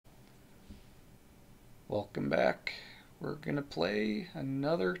Welcome back. We're gonna play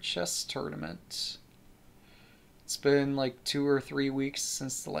another chess tournament. It's been like 2 or 3 weeks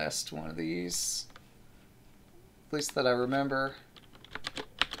since the last one of these. At least that I remember.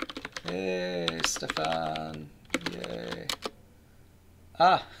 Yay, Stefan. Yay.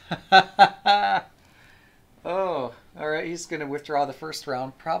 Ah! Oh, alright, he's gonna withdraw the first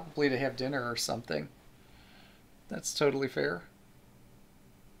round, probably to have dinner or something. That's totally fair.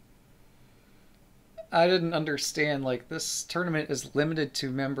 I didn't understand, like, this tournament is limited to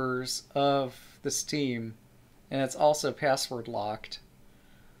members of this team, and it's also password locked.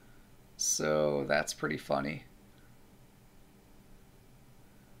 So that's pretty funny.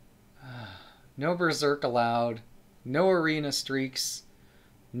 No berserk allowed, no arena streaks,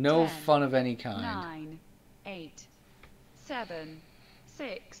 no 10, fun of any kind. 9, 8, 7,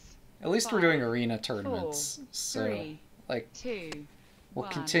 6. At least 5, we're doing arena tournaments, 4, so 3, like 2, we'll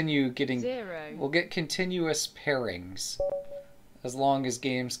 1, continue getting 0. we'll get continuous pairings as long as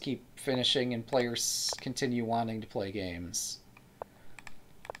games keep finishing and players continue wanting to play games.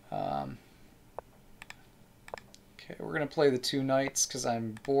 Okay, we're gonna play the two knights because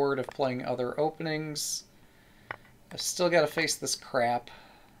I'm bored of playing other openings. I've still got to face this crap.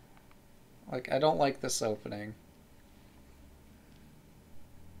 Like, I don't like this opening.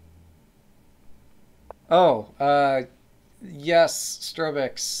 Oh, yes,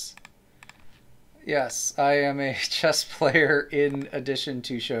 Strobix. Yes, I am a chess player in addition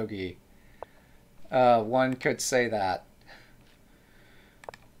to shogi. One could say that.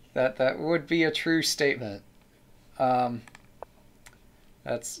 That would be a true statement. That's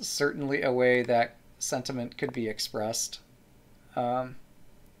certainly a way that sentiment could be expressed.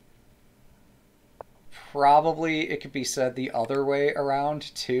 Probably it could be said the other way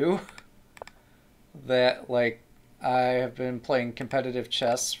around too. That, like, I have been playing competitive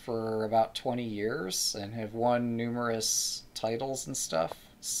chess for about 20 years and have won numerous titles and stuff.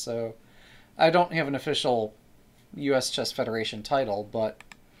 So I don't have an official U.S. Chess Federation title, but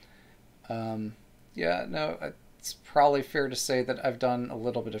yeah, no, it's probably fair to say that I've done a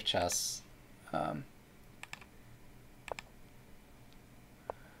little bit of chess.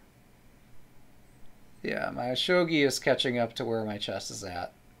 Yeah, my shogi is catching up to where my chess is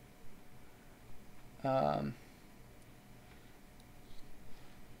at.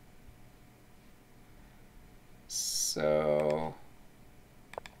 So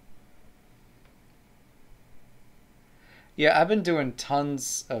yeah, I've been doing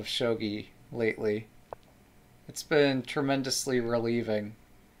tons of shogi lately. It's been tremendously relieving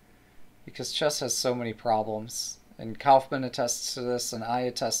because chess has so many problems. And Kaufman attests to this, and I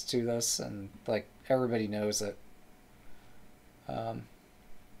attest to this, and like everybody knows it.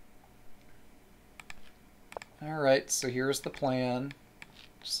 Alright, so here's the plan.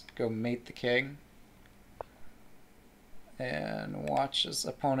 Just go mate the king. And watch his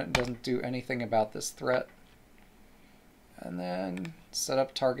opponent doesn't do anything about this threat. And then set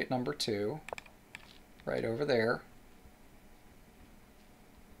up target number 2 right over there.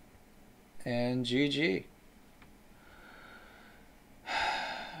 And GG.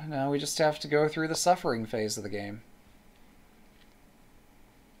 Now we just have to go through the suffering phase of the game.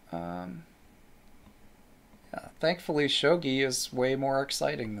 Yeah, thankfully, shogi is way more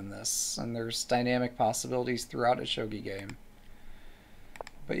exciting than this, and there's dynamic possibilities throughout a shogi game.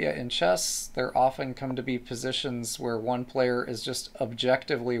 But yeah, in chess, there often come to be positions where one player is just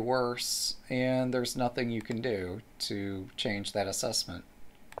objectively worse, and there's nothing you can do to change that assessment,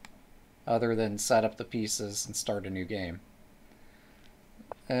 other than set up the pieces and start a new game.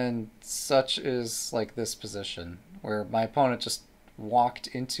 And such is like this position, where my opponent just walked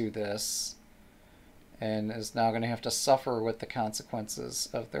into this and is now going to have to suffer with the consequences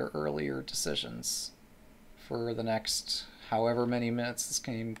of their earlier decisions for the next however many minutes this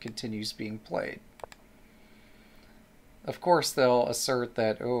game continues being played. Of course, they'll assert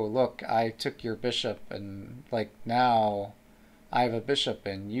that, oh, look, I took your bishop, and, like, now I have a bishop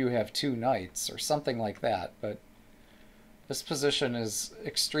and you have 2 knights, or something like that, but this position is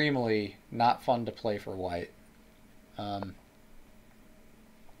extremely not fun to play for white.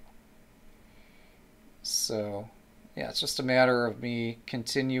 So, yeah, it's just a matter of me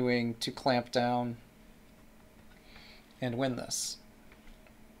continuing to clamp down and win this.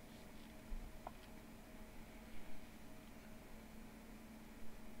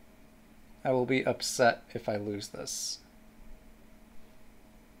 I will be upset if I lose this.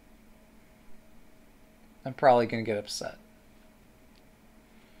 I'm probably going to get upset.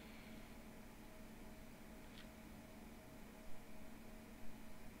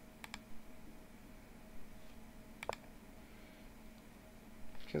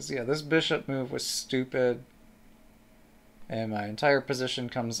 Because, yeah, this bishop move was stupid. And my entire position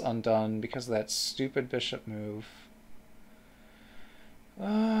comes undone because of that stupid bishop move.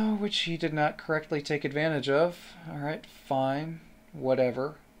 Which he did not correctly take advantage of. Alright, fine.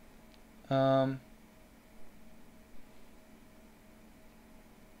 Whatever.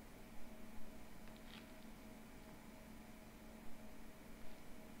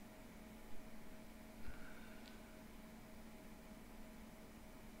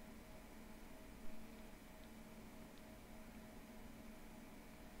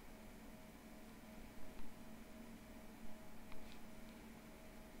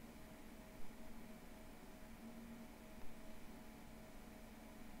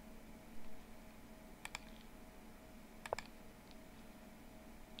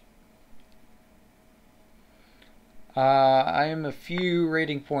 I am a few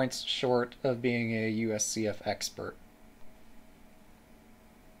rating points short of being a USCF expert.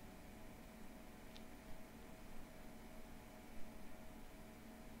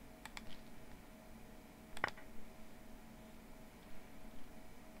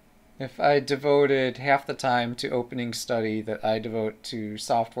 If I devoted half the time to opening study that I devote to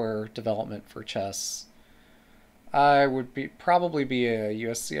software development for chess, I would probably be a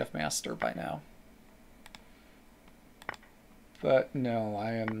USCF master by now. But no,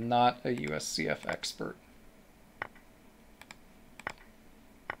 I am not a USCF expert.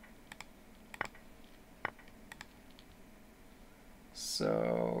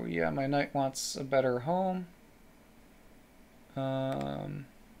 So yeah, my knight wants a better home.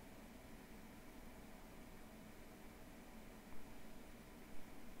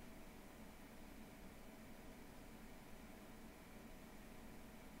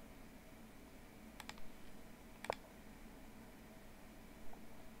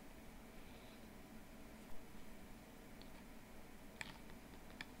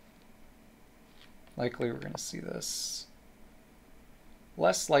 Likely we're going to see this.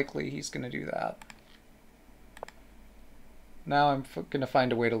 Less likely he's going to do that. Now I'm going to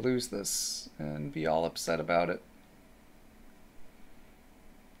find a way to lose this and be all upset about it.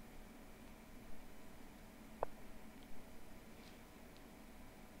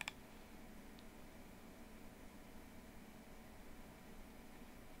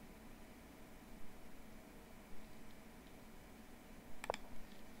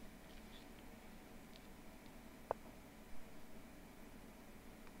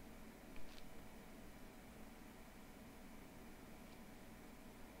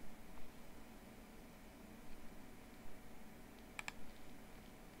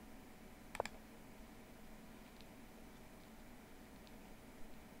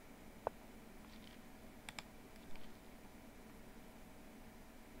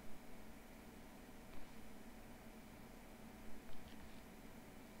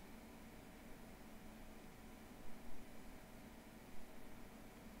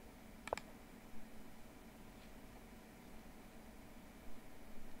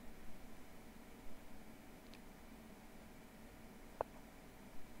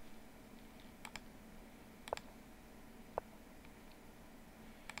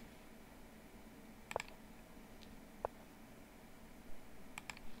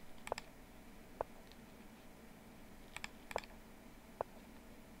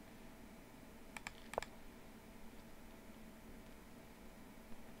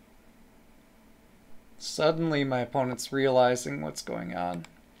 Suddenly my opponent's realizing what's going on,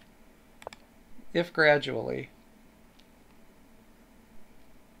 if gradually.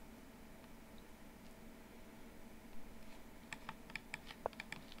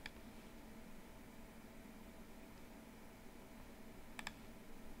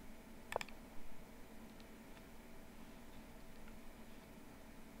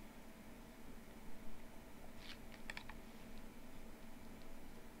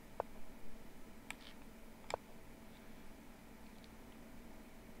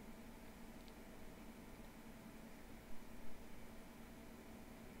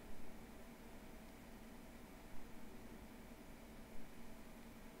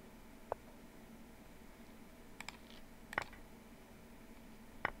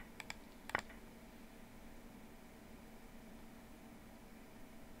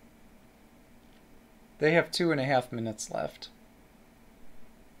 They have 2.5 minutes left.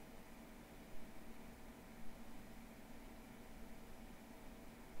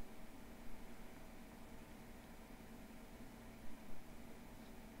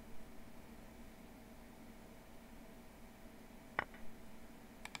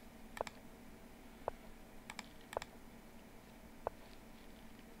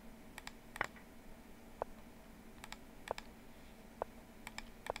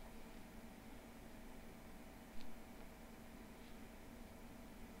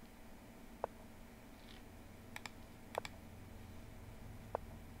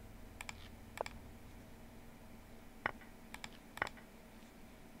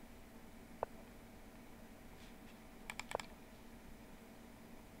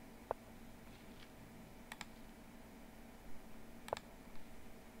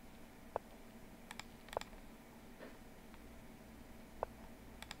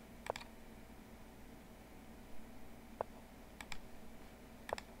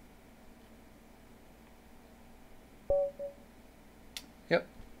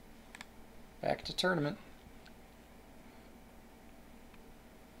 back to tournament.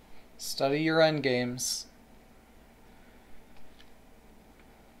 Study your endgames.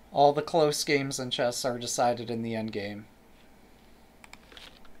 All the close games in chess are decided in the endgame.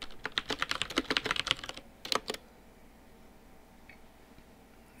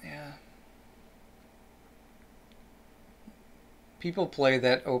 Yeah. People play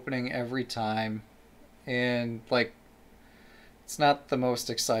that opening every time, and, like, it's not the most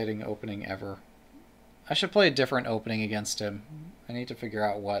exciting opening ever. I should play a different opening against him. I need to figure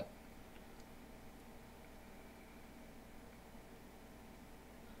out what.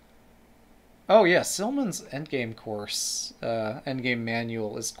 Oh yeah, Silman's endgame course, endgame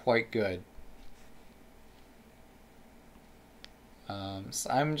manual is quite good. So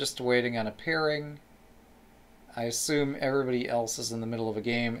I'm just waiting on a pairing. I assume everybody else is in the middle of a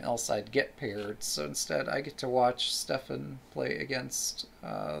game, else I'd get paired. So instead I get to watch Stefan play against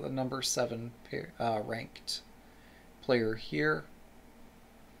the number 7 ranked player here.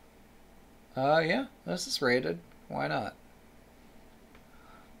 Yeah, this is rated. Why not?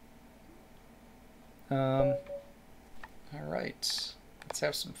 Alright, let's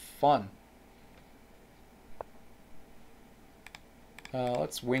have some fun.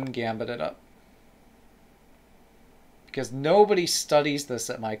 Let's wing gambit it up. Because nobody studies this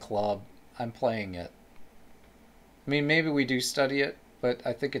at my club. I'm playing it. I mean, maybe we do study it, but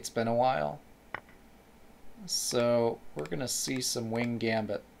I think it's been a while. So we're going to see some wing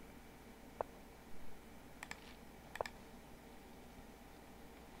gambit.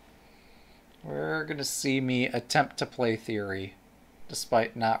 We're going to see me attempt to play theory,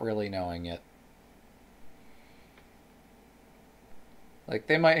 despite not really knowing it. Like,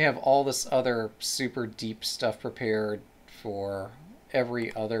 they might have all this other super deep stuff prepared for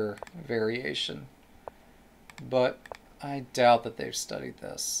every other variation, but I doubt that they've studied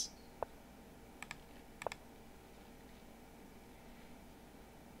this.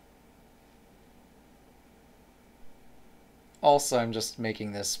 Also, I'm just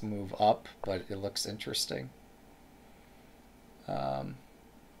making this move up, but it looks interesting.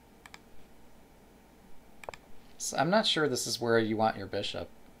 So I'm not sure this is where you want your bishop.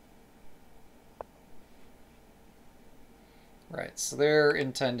 Right, so they're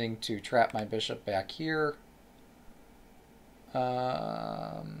intending to trap my bishop back here.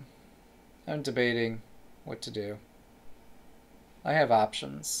 I'm debating what to do. I have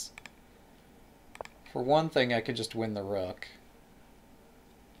options. For one thing, I could just win the rook,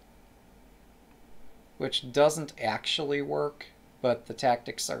 which doesn't actually work, but the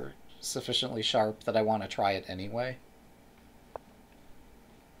tactics are sufficiently sharp that I want to try it anyway.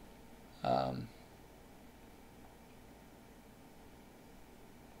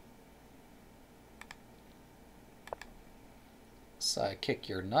 So I kick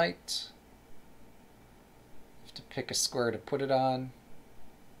your knight. You have to pick a square to put it on.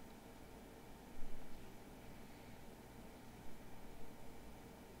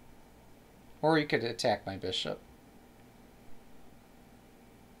 Or you could attack my bishop.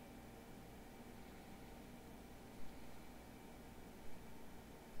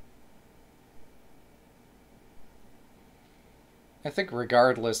 I think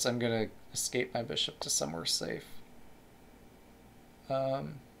regardless, I'm going to escape my bishop to somewhere safe. Yeah,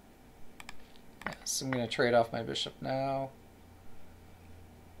 so I'm going to trade off my bishop now.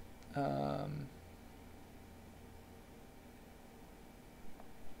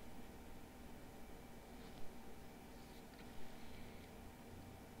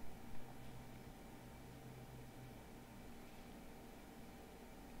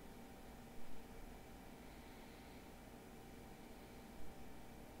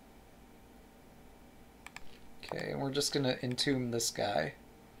 Okay, and we're just going to entomb this guy,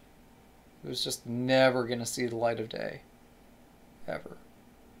 who's just never going to see the light of day. Ever.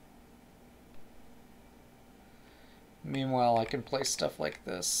 Meanwhile, I can play stuff like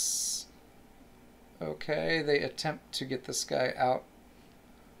this. Okay, they attempt to get this guy out.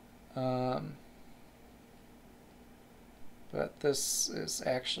 But this is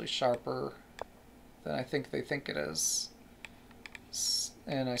actually sharper than I think they think it is.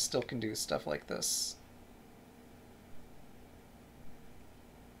 And I still can do stuff like this.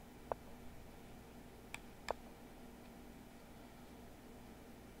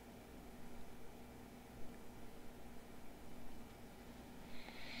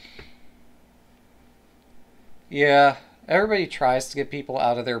 Yeah, everybody tries to get people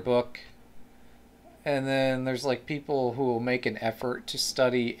out of their book. And then there's like people who will make an effort to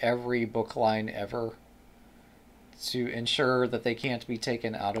study every book line ever to ensure that they can't be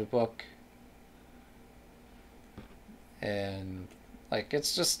taken out of book. And like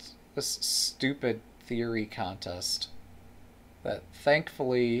it's just this stupid theory contest that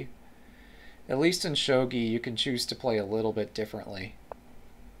thankfully, at least in shogi, you can choose to play a little bit differently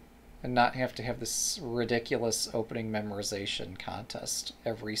and not have to have this ridiculous opening memorization contest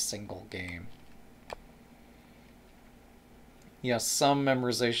every single game. Yes, some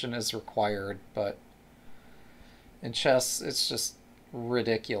memorization is required, but in chess, it's just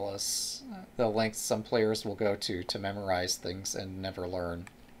ridiculous the lengths some players will go to memorize things and never learn.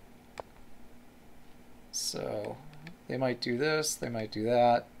 So they might do this, they might do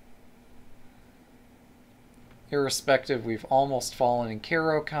that. Irrespective, we've almost fallen in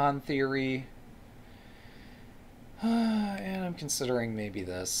Caro-Kann theory. And I'm considering maybe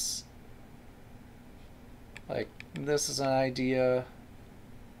this. Like, this is an idea.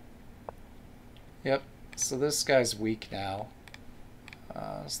 Yep, so this guy's weak now.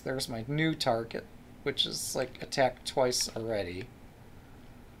 So there's my new target, which is like attacked twice already.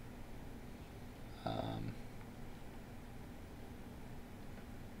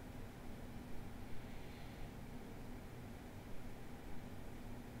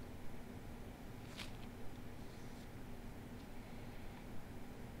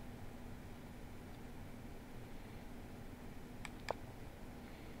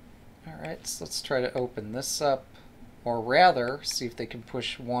 Alright, so let's try to open this up. Or rather, see if they can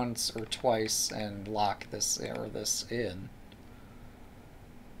push once or twice and lock this or this in.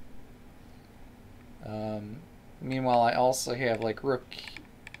 Meanwhile, I also have like rook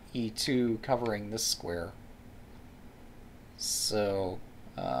e2 covering this square. So,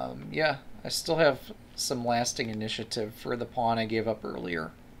 yeah, I still have some lasting initiative for the pawn I gave up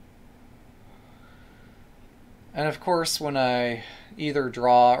earlier. And of course, when I either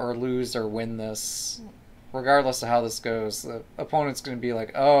draw or lose or win this, regardless of how this goes, the opponent's going to be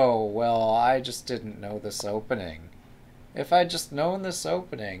like, oh, well, I just didn't know this opening. If I'd just known this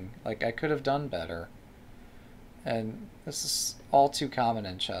opening, like, I could have done better. And this is all too common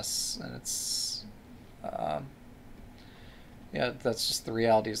in chess, and it's, yeah, that's just the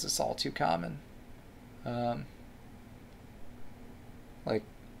reality, is it's all too common. Like,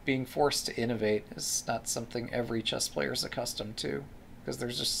 being forced to innovate is not something every chess player is accustomed to, because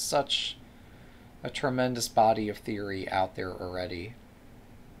there's just such a tremendous body of theory out there already.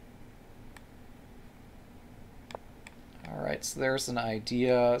 Alright, so there's an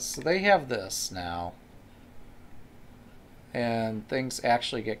idea. So they have this now. And things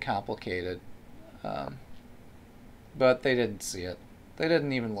actually get complicated. But they didn't see it. They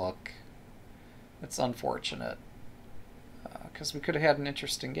didn't even look. It's unfortunate. Because we could have had an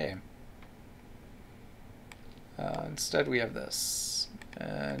interesting game. Instead we have this.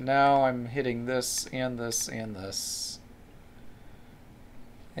 And now I'm hitting this and this and this.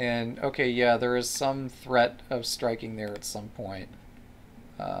 And okay, yeah, there is some threat of striking there at some point.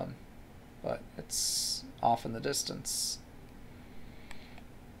 But it's off in the distance.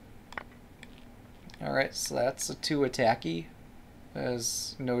 Alright, so that's a 2 attacky,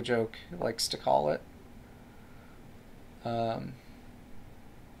 as No Joke likes to call it.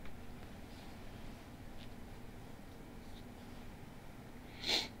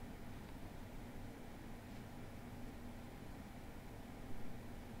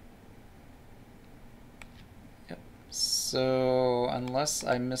 Yep. So, unless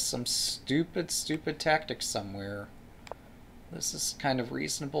I miss some stupid tactic somewhere, this is kind of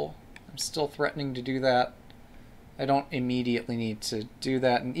reasonable. I'm still threatening to do that. I don't immediately need to do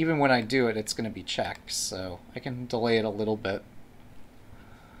that, and even when I do it, it's going to be checked, so I can delay it a little bit.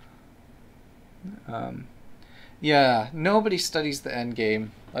 Yeah, nobody studies the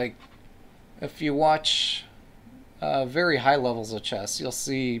endgame. Like, if you watch very high levels of chess, you'll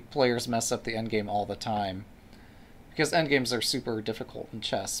see players mess up the endgame all the time. Because endgames are super difficult in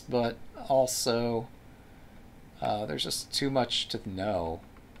chess, but also there's just too much to know.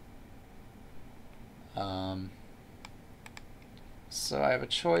 So I have a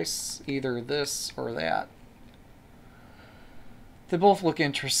choice, either this or that. They both look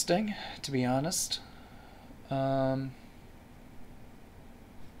interesting, to be honest. Well,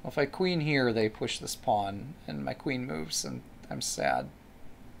 if I queen here, they push this pawn, and my queen moves, and I'm sad.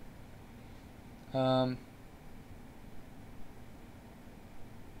 Yeah,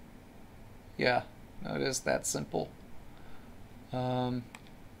 no, it is that simple. So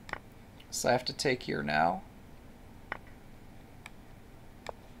I have to take here now.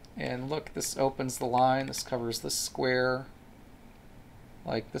 And look, this opens the line, this covers this square.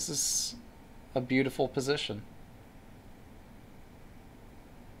 Like, this is a beautiful position.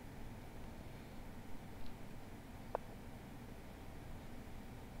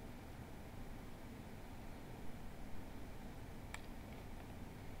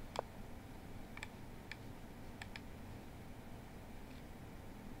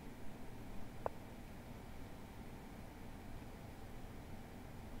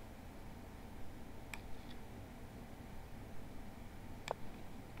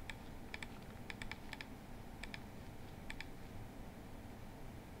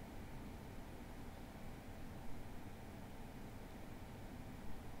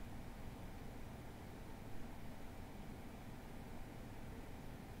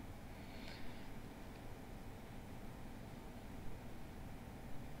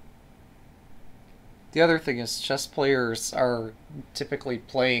 The other thing is chess players are typically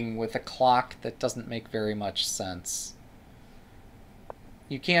playing with a clock that doesn't make very much sense.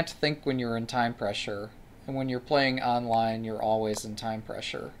 You can't think when you're in time pressure, and when you're playing online, you're always in time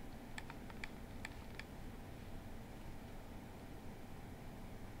pressure.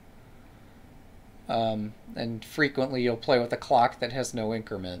 And frequently you'll play with a clock that has no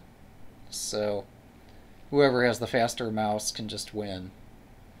increment. So whoever has the faster mouse can just win.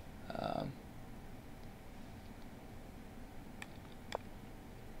 Um,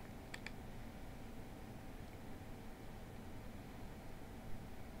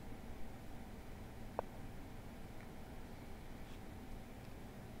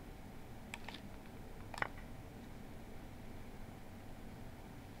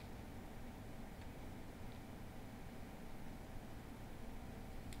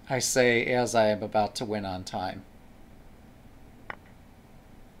 I say as I am about to win on time.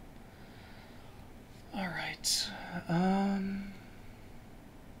 All right.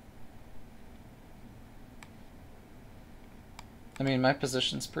 I mean, my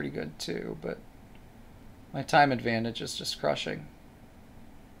position's pretty good too, but my time advantage is just crushing.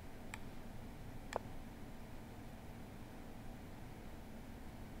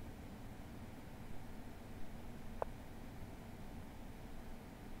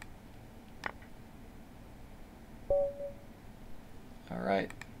 All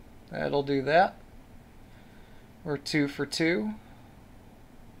right, that'll do that. We're 2 for 2.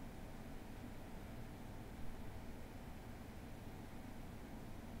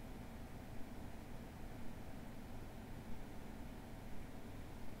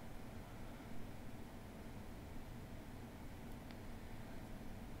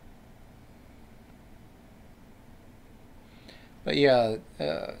 But yeah,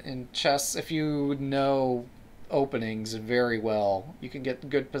 in chess, if you know openings very well, you can get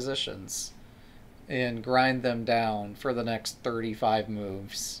good positions and grind them down for the next 35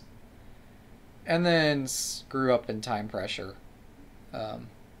 moves. And then screw up in time pressure. Um,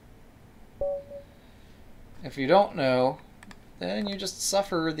 if you don't know, then you just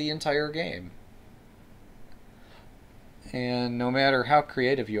suffer the entire game. And no matter how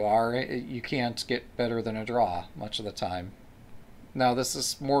creative you are, you can't get better than a draw much of the time. Now, this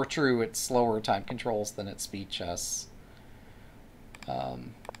is more true at slower time controls than at speed chess.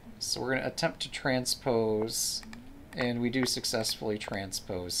 So we're going to attempt to transpose, and we do successfully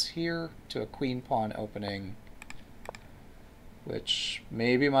transpose here to a queen pawn opening, which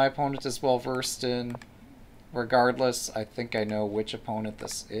maybe my opponent is well versed in. Regardless, I think I know which opponent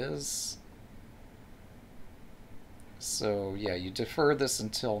this is. So yeah, you defer this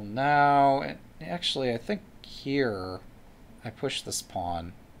until now, and actually I think here I push this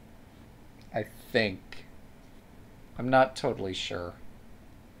pawn. I think. I'm not totally sure.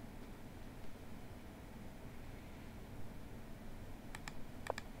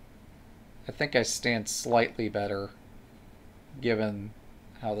 I think I stand slightly better given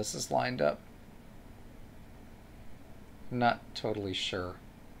how this is lined up. I'm not totally sure.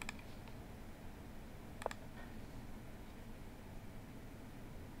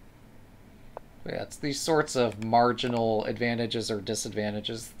 But yeah, it's these sorts of marginal advantages or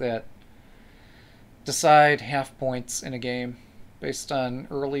disadvantages that decide half points in a game based on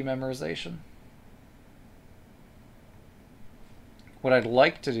early memorization. What I'd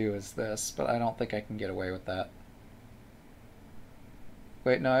like to do is this, but I don't think I can get away with that.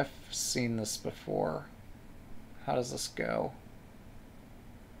 Wait, no, I've seen this before. How does this go?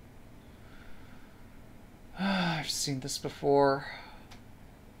 I've seen this before.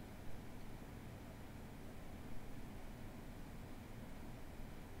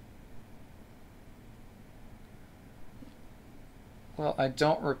 Well, I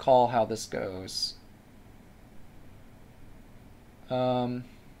don't recall how this goes.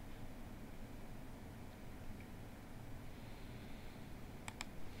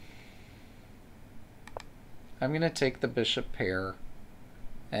 I'm going to take the bishop pair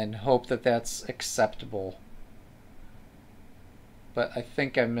and hope that that's acceptable. But I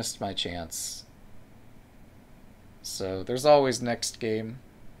think I missed my chance. So there's always next game.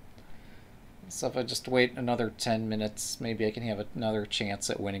 So if I just wait another 10 minutes, maybe I can have another chance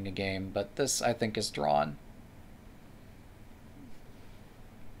at winning a game. But this, I think, is drawn.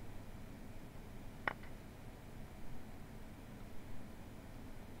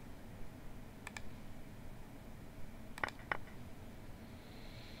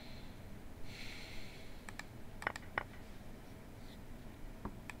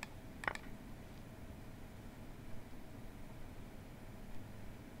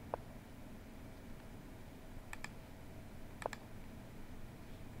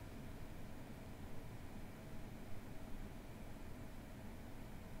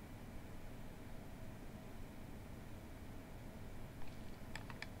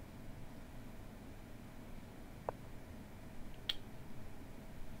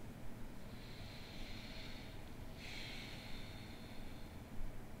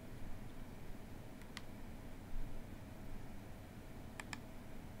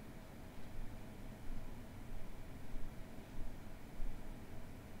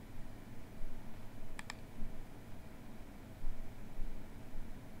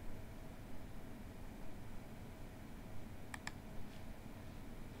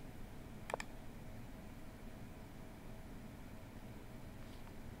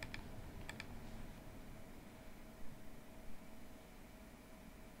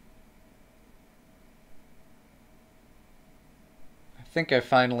 think I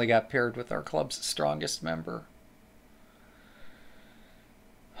finally got paired with our club's strongest member.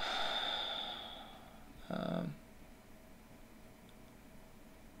 Um,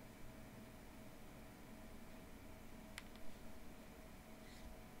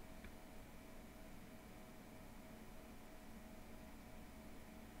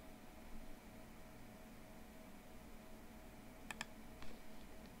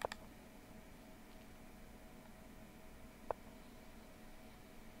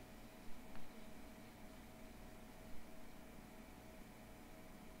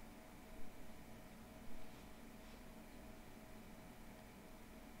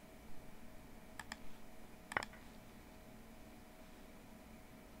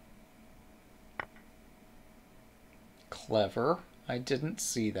 Clever. I didn't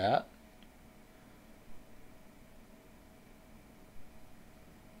see that.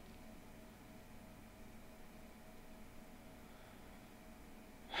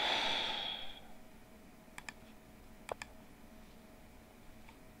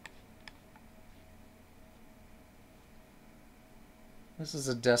 This is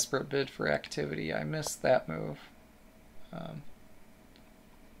a desperate bid for activity. I missed that move.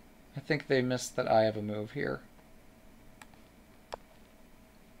 I think they missed that I have a move here.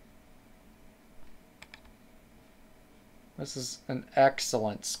 This is an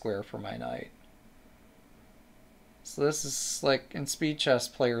excellent square for my knight. So this is like, in speed chess,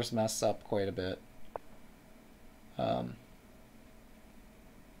 players mess up quite a bit.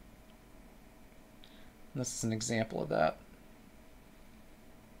 This is an example of that.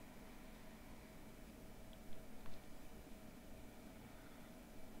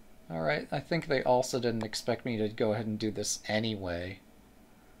 Alright, I think they also didn't expect me to go ahead and do this anyway.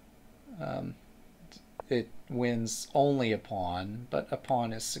 It wins only a pawn, but a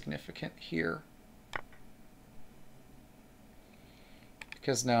pawn is significant here.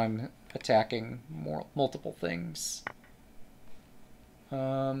 Because now I'm attacking multiple things.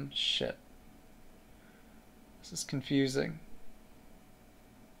 Shit. This is confusing.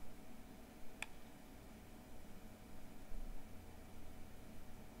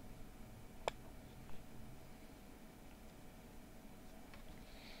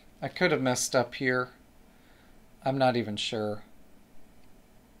 I could have messed up here. I'm not even sure.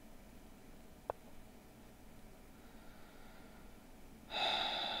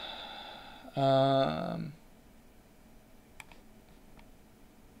 I'm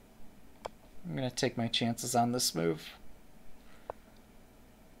going to take my chances on this move.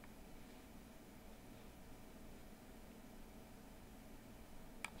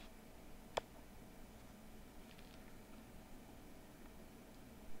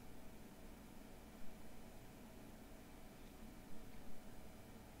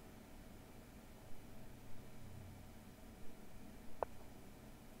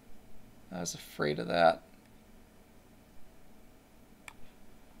 I was afraid of that.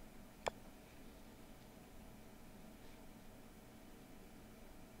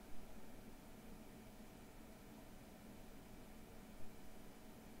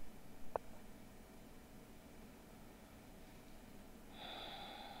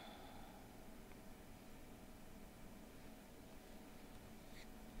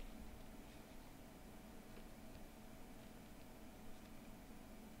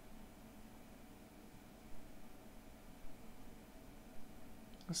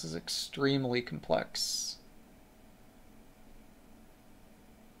 This is extremely complex.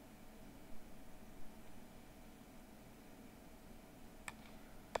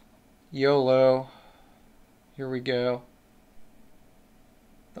 YOLO. Here we go.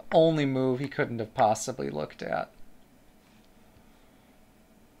 The only move he couldn't have possibly looked at.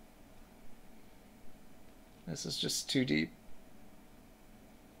 This is just too deep.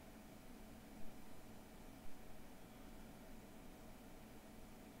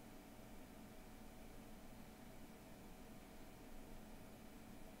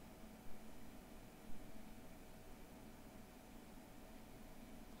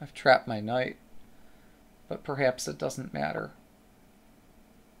 I've trapped my knight, but perhaps it doesn't matter.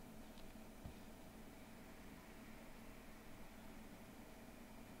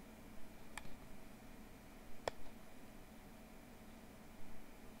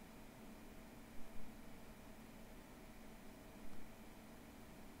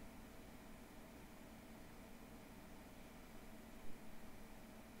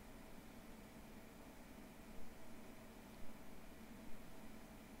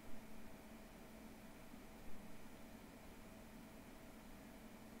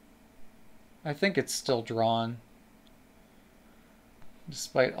 I think it's still drawn,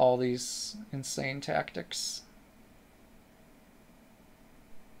 despite all these insane tactics.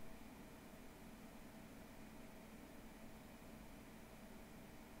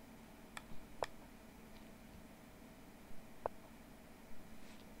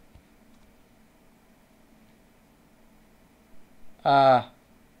 Ah,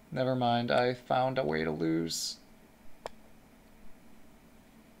 never mind. I found a way to lose.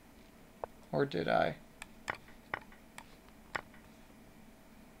 Or did I?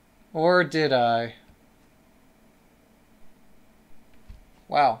 Or did I?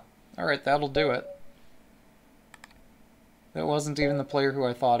 Wow. Alright, that'll do it. That wasn't even the player who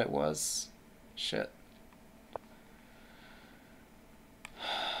I thought it was. Shit.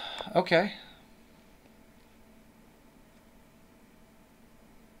 Okay.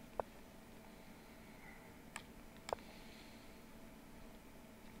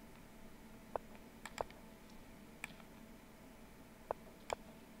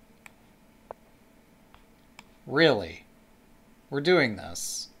 Really? We're doing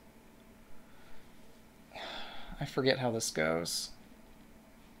this. I forget how this goes.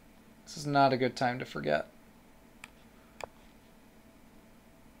 This is not a good time to forget.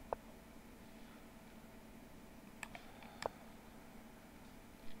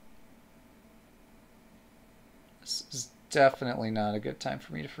 This is definitely not a good time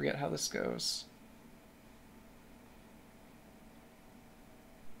for me to forget how this goes.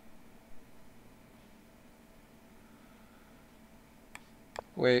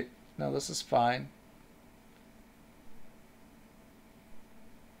 Wait, no, this is fine.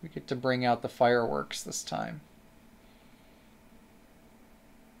 We get to bring out the fireworks this time.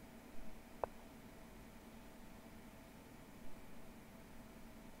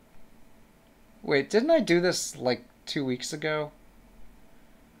 Wait, didn't I do this like 2 weeks ago?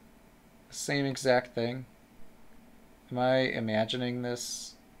 The same exact thing? Am I imagining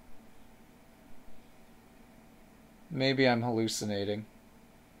this? Maybe I'm hallucinating.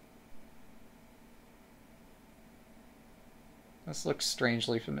 This looks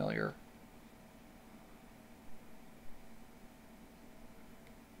strangely familiar.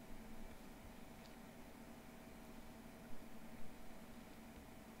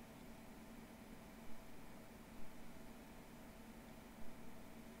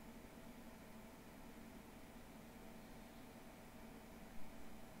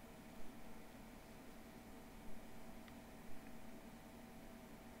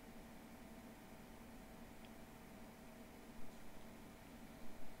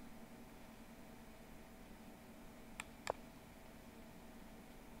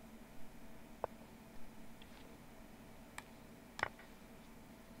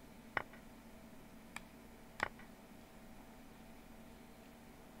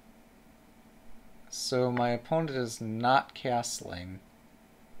 So my opponent is not castling.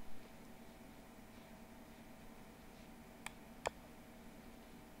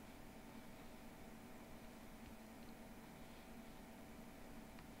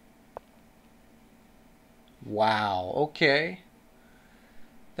 Wow, okay.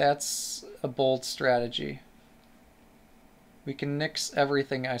 That's a bold strategy. We can nix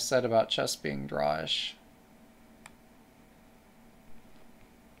everything I said about chess being drawish.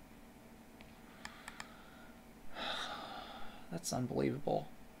 That's unbelievable.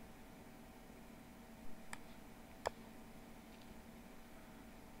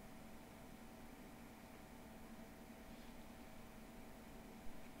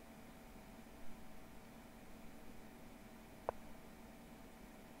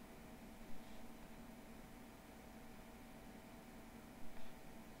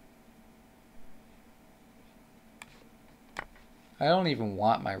 I don't even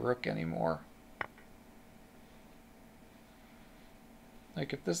want my rook anymore.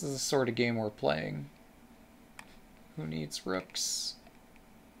 Like, if this is the sort of game we're playing, who needs rooks?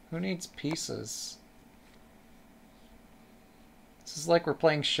 Who needs pieces? This is like we're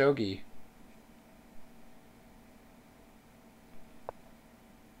playing shogi.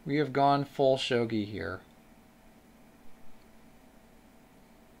 We have gone full shogi here.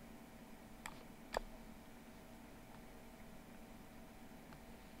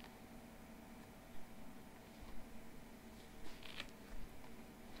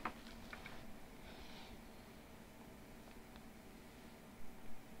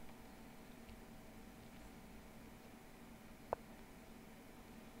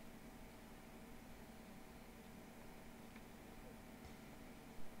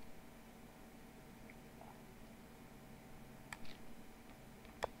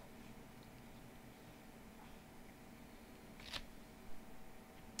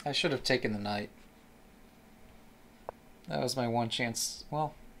 I should have taken the knight. That was my one chance,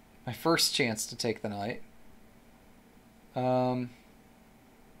 well, my first chance to take the knight. Now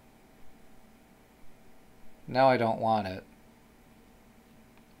I don't want it.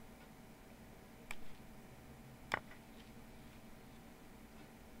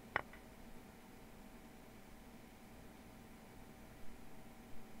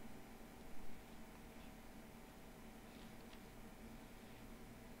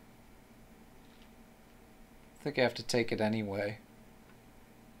 I think I have to take it anyway.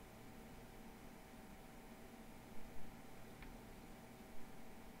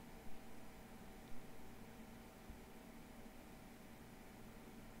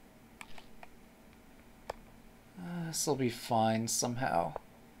 This'll be fine somehow.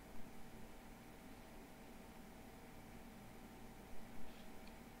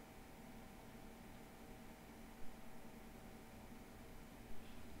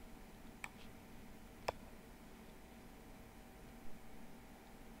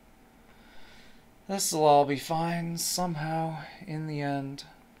 This'll all be fine somehow in the end.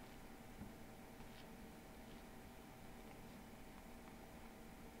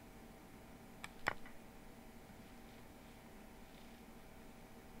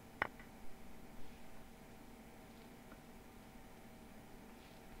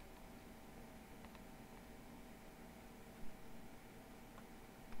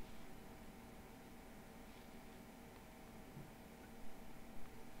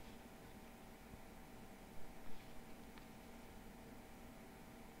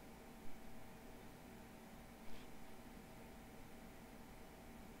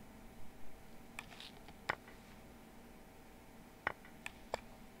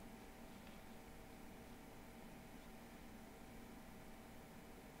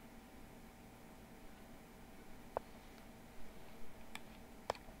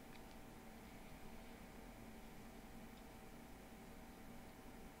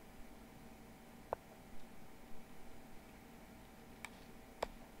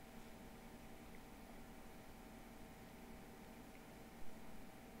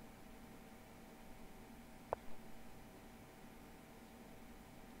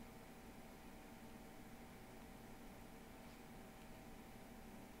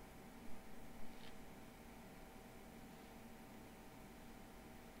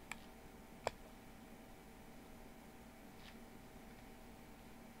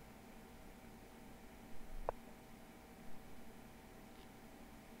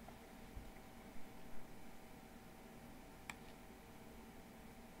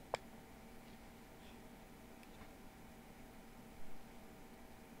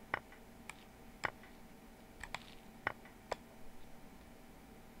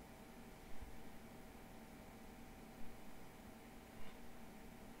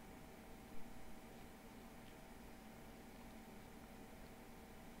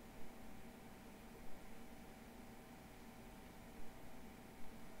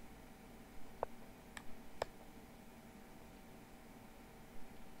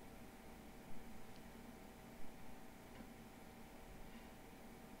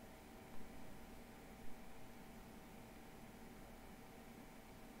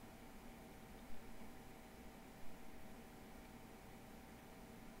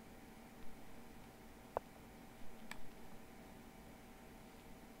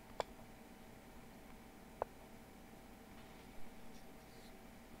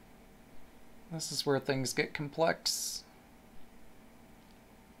 This is where things get complex.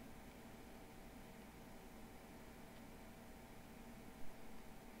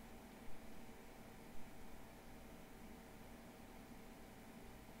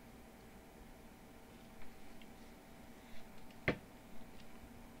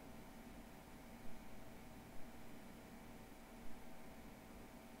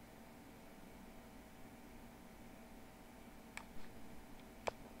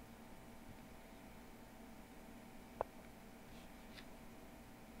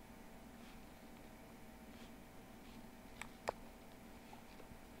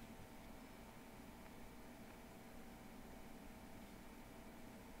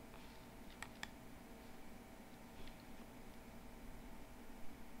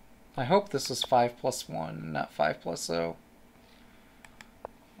 I hope this is 5 plus 1, not 5 plus 0.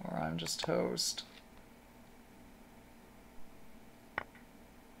 Or I'm just hosed.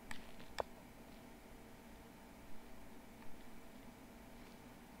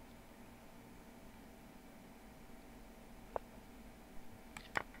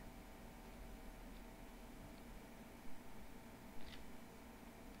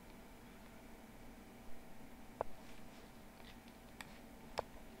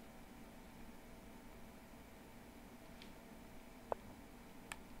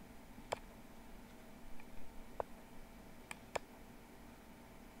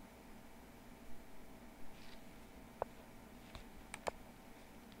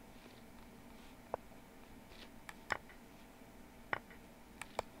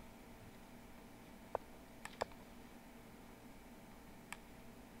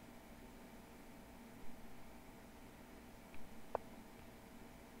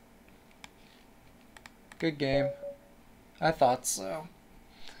 Good game. I thought so.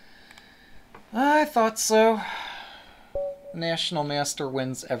 I thought so. National Master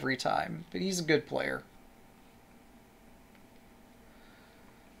wins every time, but he's a good player.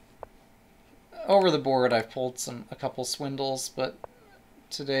 Over the board, I've pulled a couple swindles, but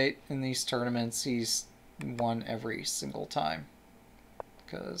to date in these tournaments, he's won every single time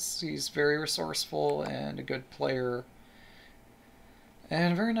because he's very resourceful and a good player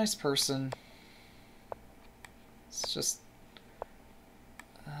and a very nice person. It's just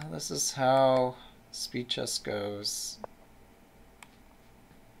this is how speed chess goes.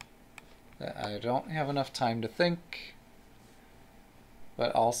 I don't have enough time to think,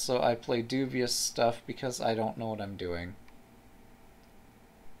 but also I play dubious stuff because I don't know what I'm doing.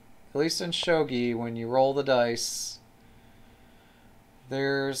 At least in shogi, when you roll the dice,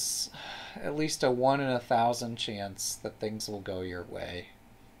 there's at least a 1 in 1,000 chance that things will go your way.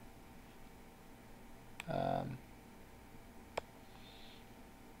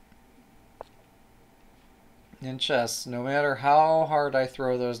 In chess, no matter how hard I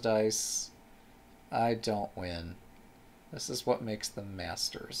throw those dice, I don't win. This is what makes them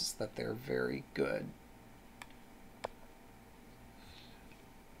masters, is that they're very good.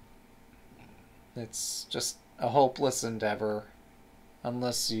 It's just a hopeless endeavor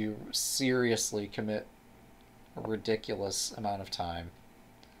unless you seriously commit a ridiculous amount of time.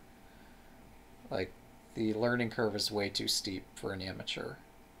 Like, the learning curve is way too steep for an amateur.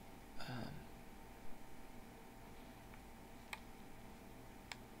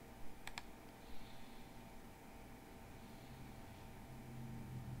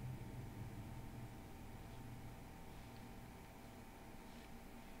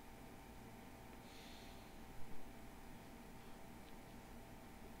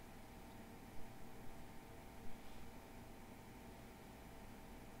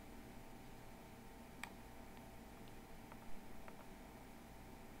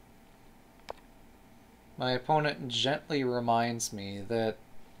 My opponent gently reminds me that,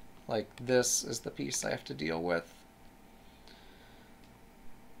 like, this is the piece I have to deal with.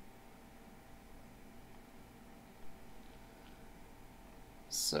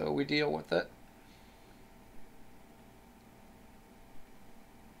 So we deal with it.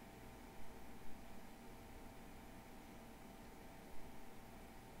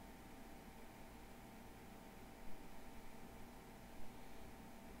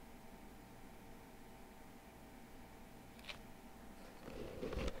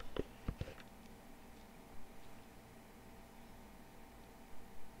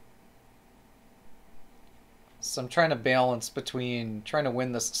 So I'm trying to balance between trying to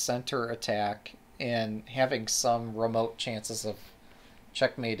win this center attack and having some remote chances of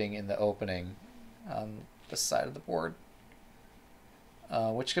checkmating in the opening on this side of the board.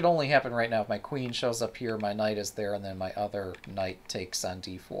 Which could only happen right now if my queen shows up here, my knight is there, and then my other knight takes on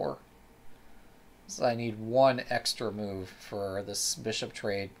d4. So I need one extra move for this bishop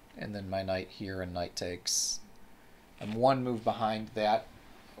trade, and then my knight here and knight takes. I'm one move behind that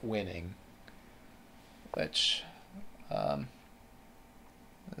winning, which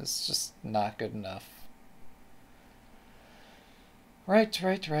is just not good enough. Right.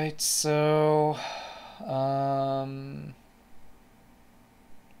 So, oh,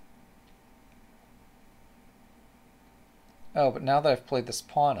 but now that I've played this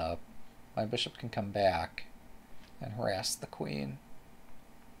pawn up, my bishop can come back and harass the queen.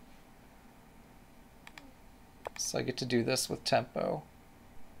 So I get to do this with tempo.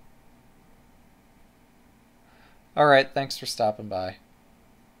 Alright, thanks for stopping by.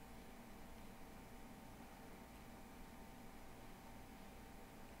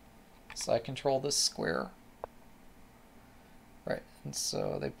 So I control this square. Right, and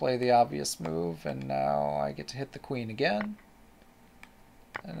so they play the obvious move, and now I get to hit the queen again.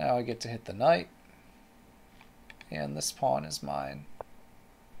 And now I get to hit the knight. And this pawn is mine.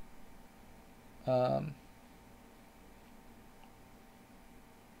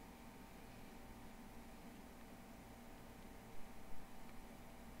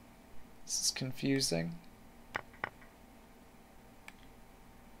 This is confusing.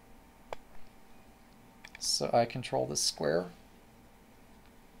 So I control this square.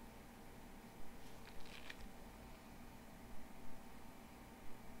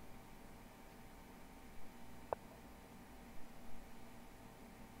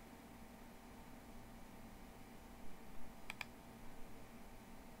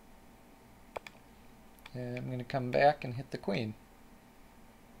 And I'm going to come back and hit the queen.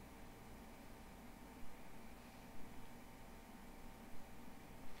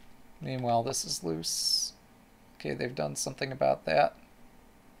 Meanwhile, this is loose. Okay, they've done something about that.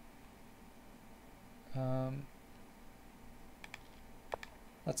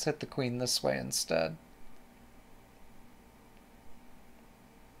 Let's hit the queen this way instead.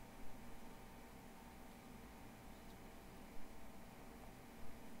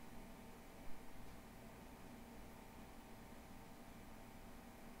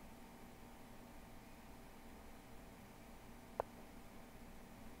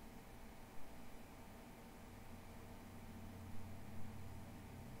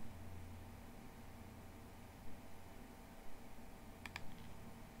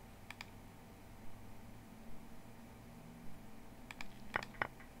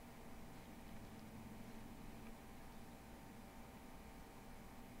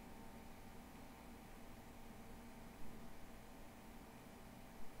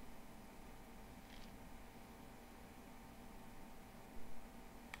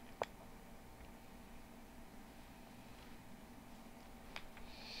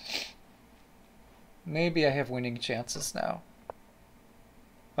 Maybe I have winning chances now.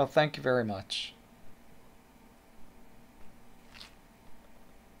 Oh, thank you very much.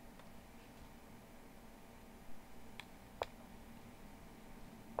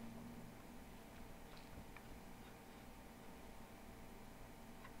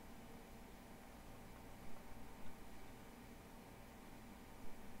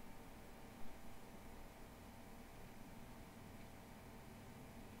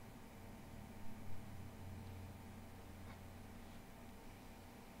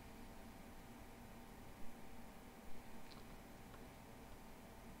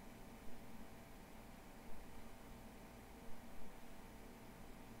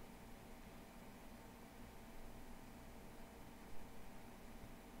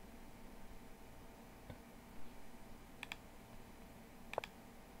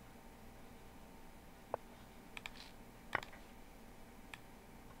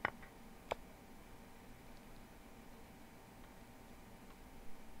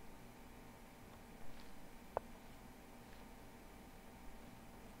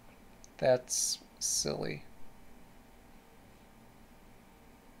 That's silly.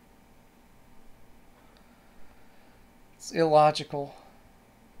 It's illogical.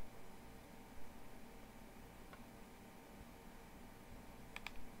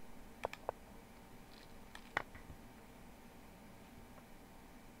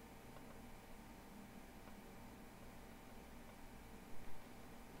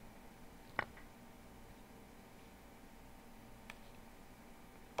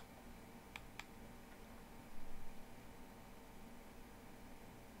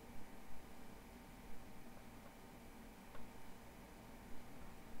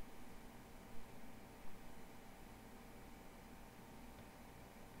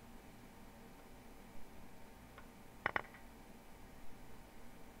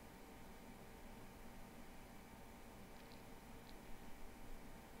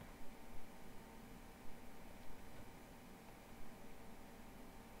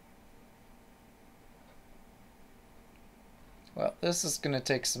 Well, this is going to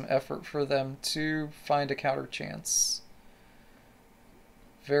take some effort for them to find a counter chance.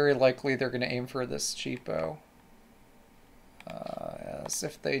 Very likely they're going to aim for this cheapo. As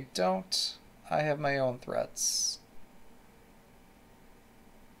if they don't, I have my own threats.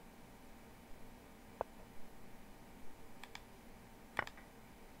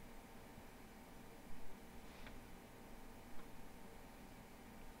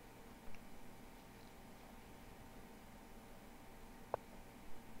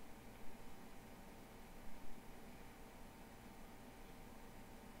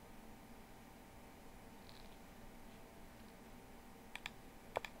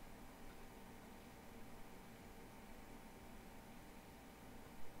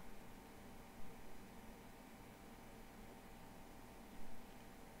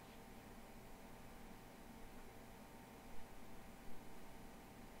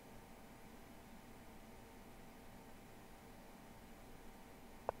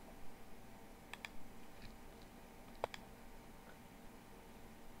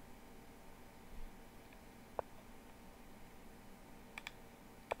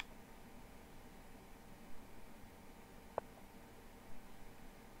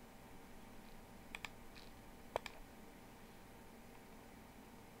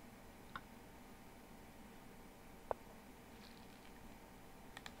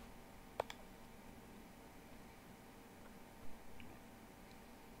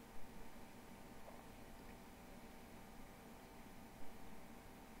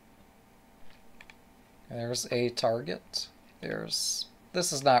 There's a target. This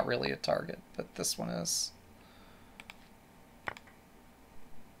is not really a target, but this one is.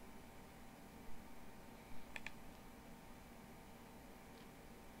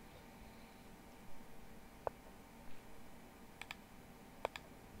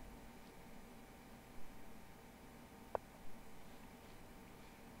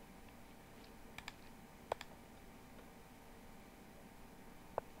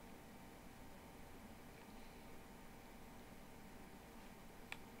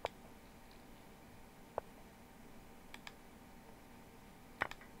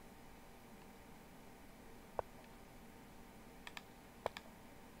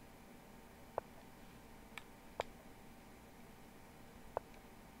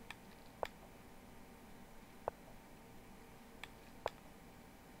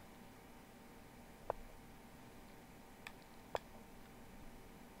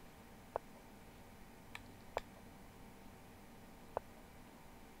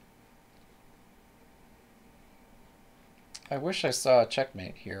 I wish I saw a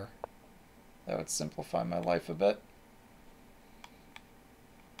checkmate here. That would simplify my life a bit.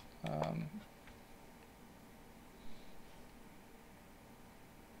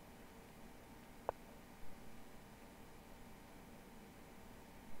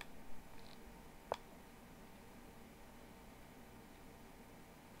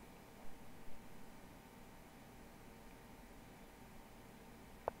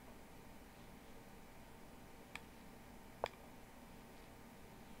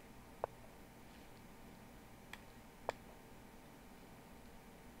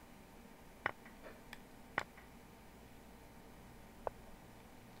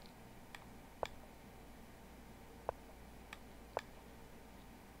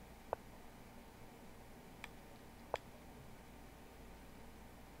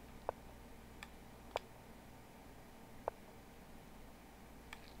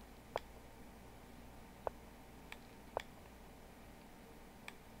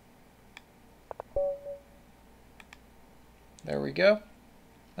 There we go.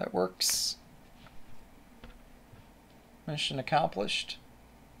 That works. Mission accomplished.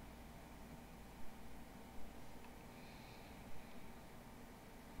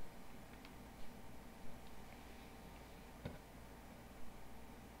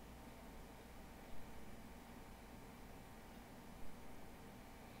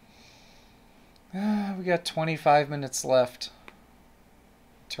 We got 25 minutes left.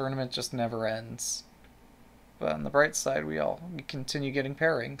 Tournament just never ends. But on the bright side, we continue getting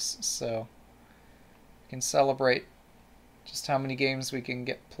pairings, so we can celebrate just how many games we can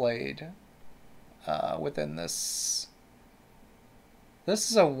get played within this.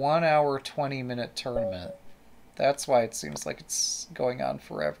 This is a 1 hour 20-minute tournament. That's why it seems like it's going on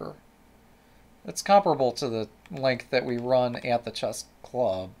forever. It's comparable to the length that we run at the chess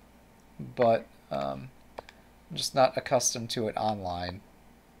club, but I'm just not accustomed to it online.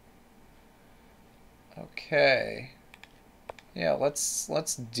 Okay. Yeah,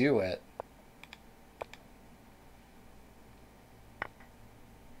 let's do it.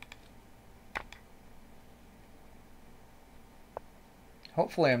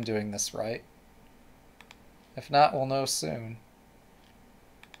 Hopefully I'm doing this right. If not, we'll know soon.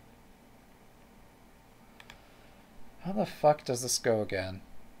 How the fuck does this go again?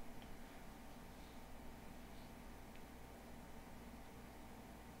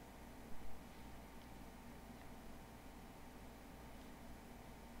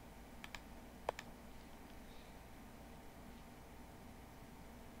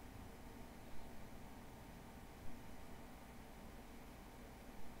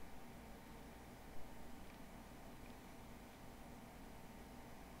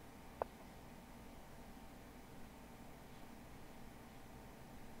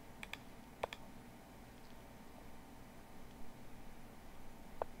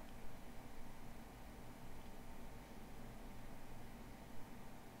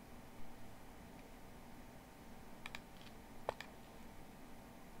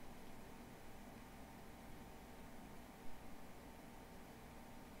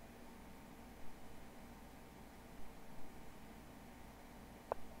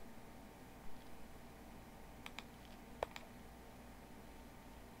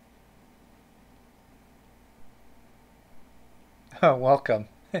 Oh, welcome.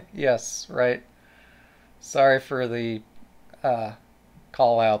 Yes, right. Sorry for the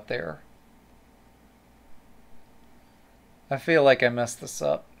call out there. I feel like I messed this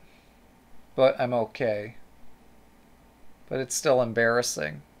up, but I'm okay. But it's still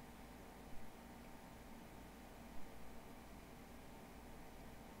embarrassing.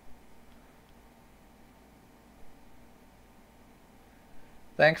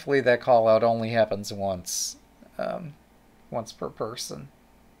 Thankfully, that call out only happens once. Once per person.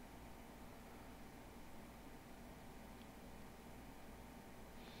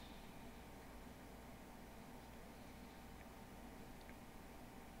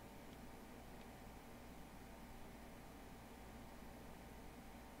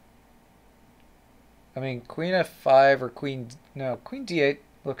 I mean, queen f5 or queen... No, queen d8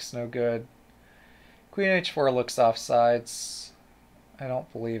 looks no good. Queen h4 looks offsides. I don't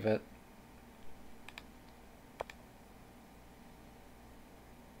believe it.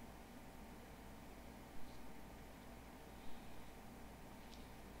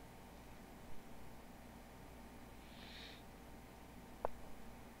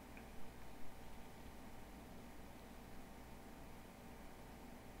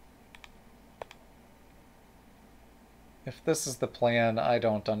 If this is the plan, I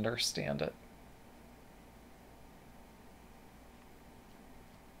don't understand it.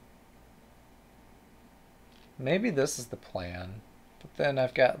 Maybe this is the plan. But then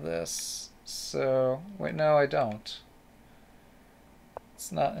I've got this. So, wait, no, I don't.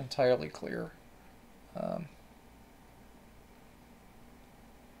 It's not entirely clear.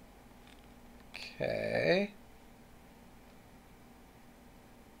 Okay.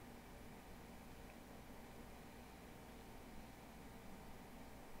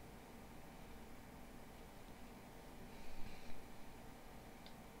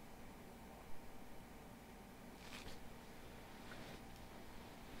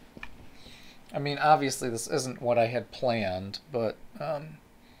 I mean, obviously this isn't what I had planned, but,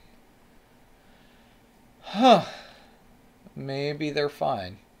 huh. Maybe they're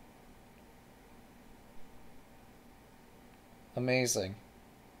fine. Amazing.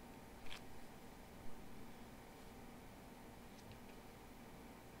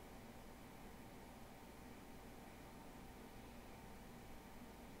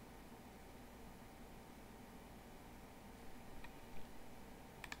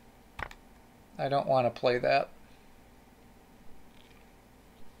 I don't want to play that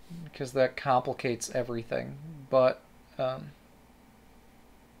because that complicates everything, but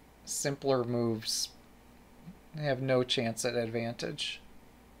simpler moves have no chance at advantage.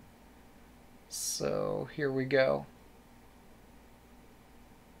 So here we go.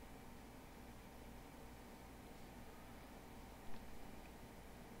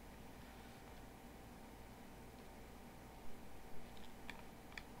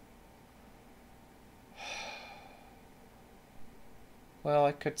 Well,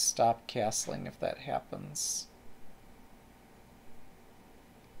 I could stop castling if that happens.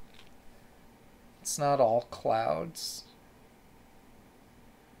 It's not all clouds.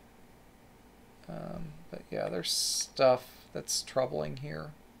 But yeah, there's stuff that's troubling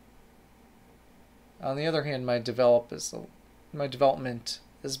here. On the other hand, my development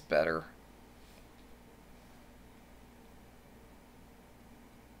is better.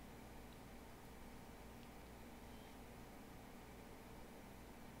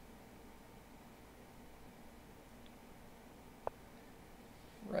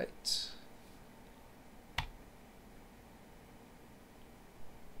 Right.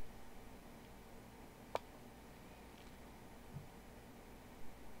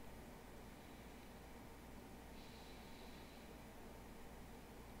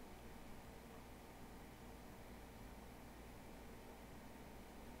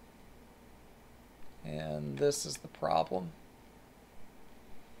 And this is the problem.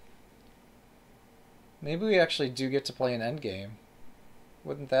 Maybe we actually do get to play an endgame.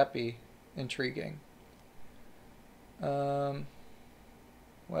 Wouldn't that be intriguing? Well,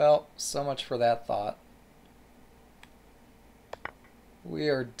 so much for that thought. We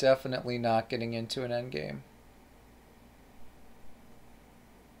are definitely not getting into an endgame.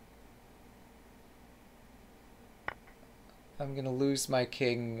 I'm going to lose my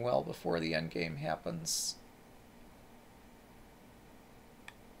king well before the endgame happens.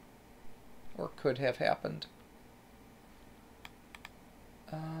 Or could have happened.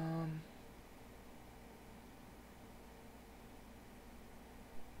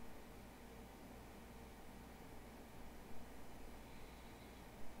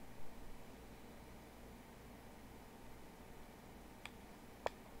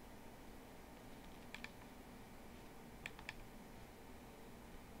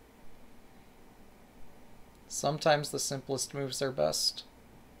 Sometimes the simplest moves are best.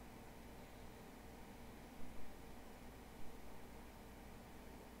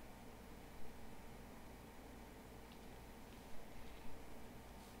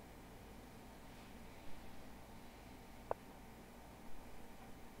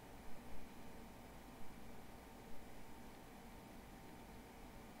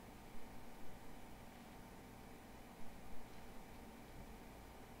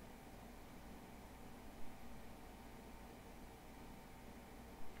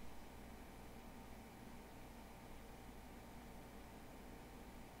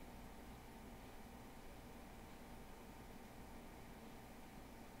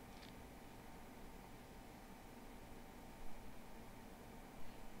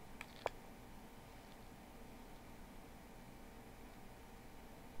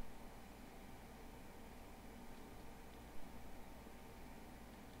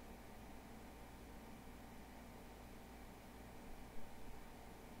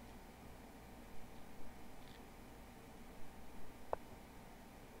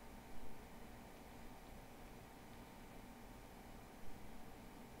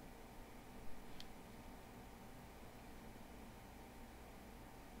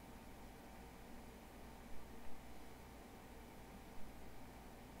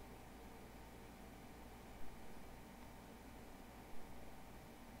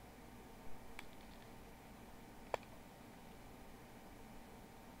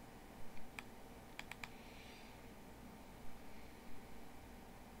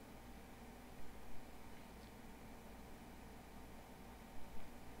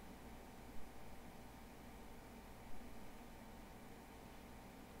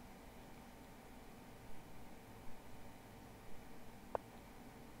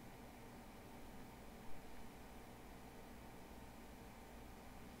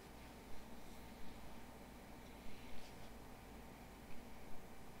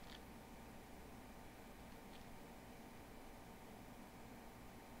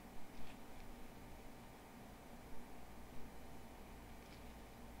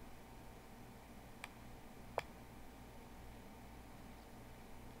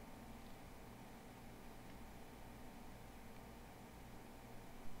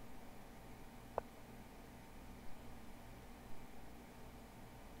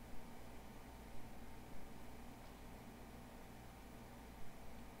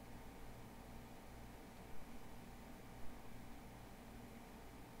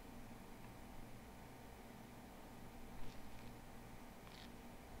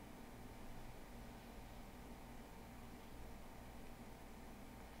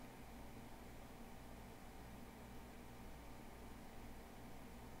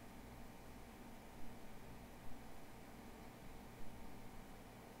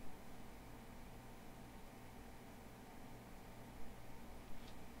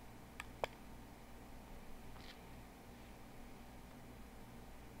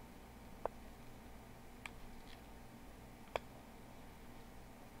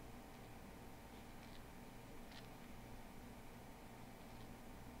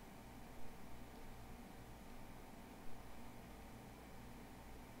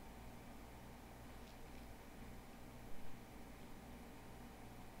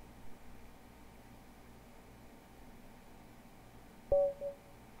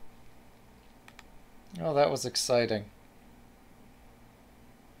 Oh, that was exciting.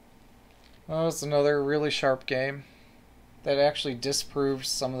 That was another really sharp game that actually disproves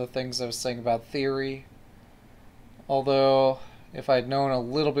some of the things I was saying about theory. Although, if I'd known a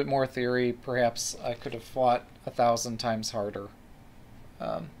little bit more theory, perhaps I could have fought 1,000 times harder.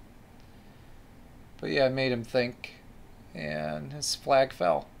 Um, but yeah, I made him think, and his flag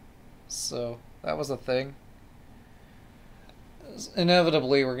fell. So that was a thing.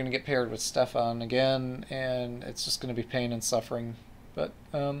 Inevitably, we're going to get paired with Stefan again, and it's just going to be pain and suffering. But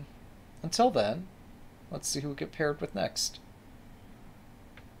until then, let's see who we get paired with next.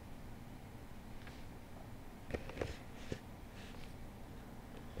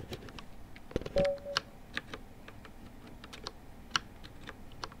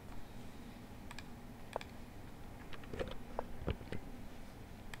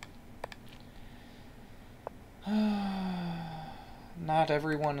 Not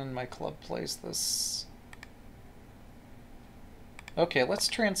everyone in my club plays this. Okay, let's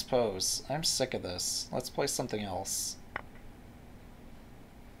transpose. I'm sick of this. Let's play something else.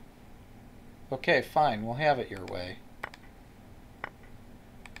 Okay, fine. We'll have it your way.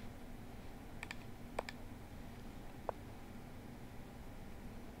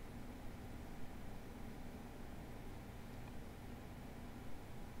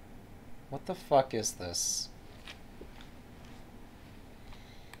 What the fuck is this?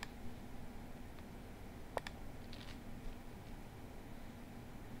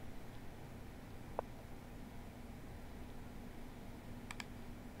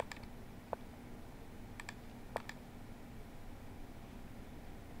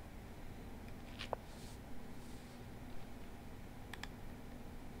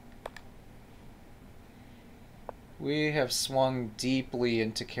 We have swung deeply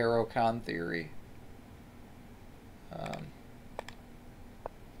into Caro-Kann theory. Um,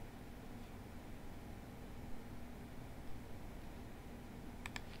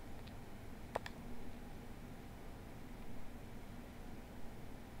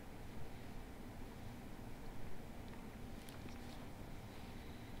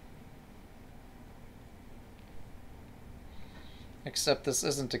 except this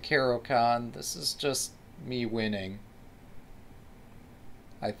isn't a Caro-Kann, this is just me winning.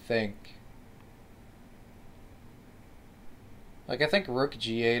 I think. Like, I think Rook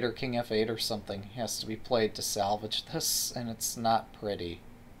G8 or King F8 or something has to be played to salvage this, and it's not pretty.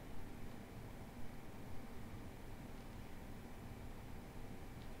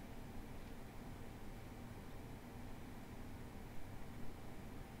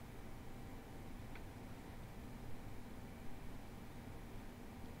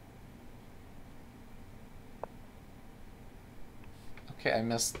 Okay, I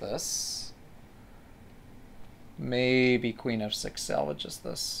missed this. Maybe Queen F6 salvages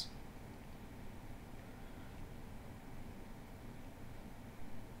this.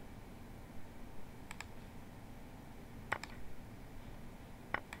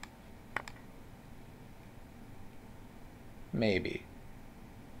 Maybe.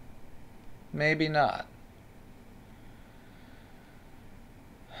 Maybe not.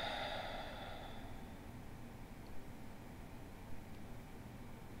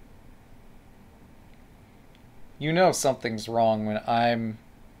 You know something's wrong when I'm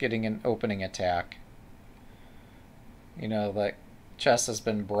getting an opening attack. You know, like, chess has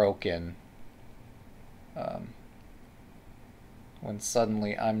been broken. When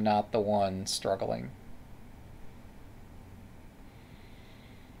suddenly I'm not the one struggling.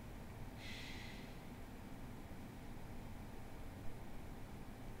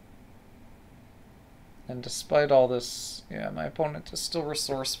 And despite all this, yeah, my opponent is still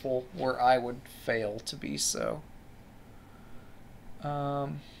resourceful where I would fail to be so.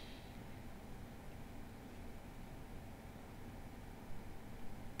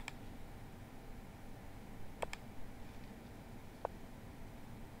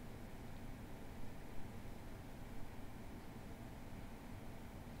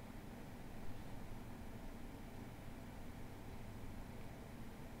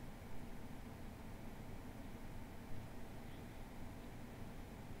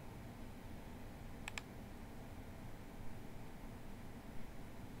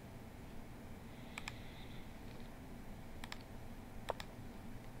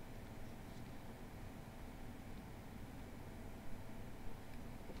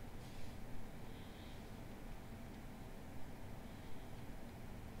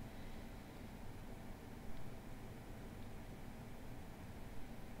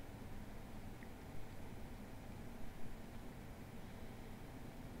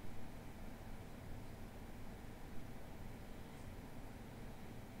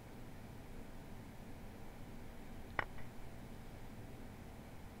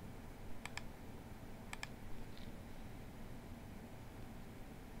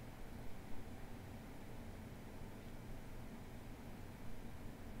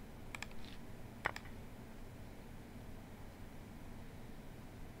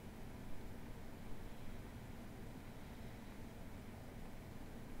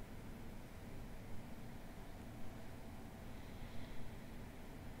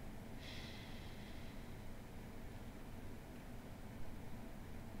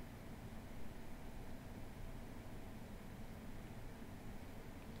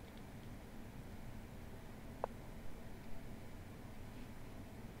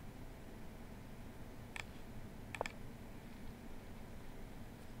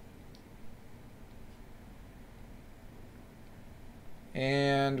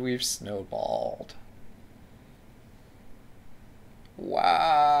 And we've snowballed.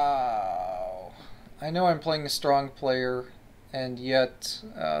 Wow. I know I'm playing a strong player, and yet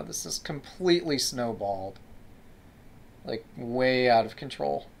this is completely snowballed. Like, way out of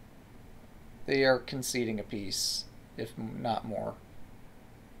control. They are conceding a piece, if not more.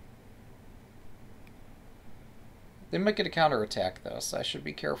 They might get a counterattack, though, so I should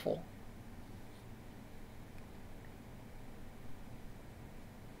be careful.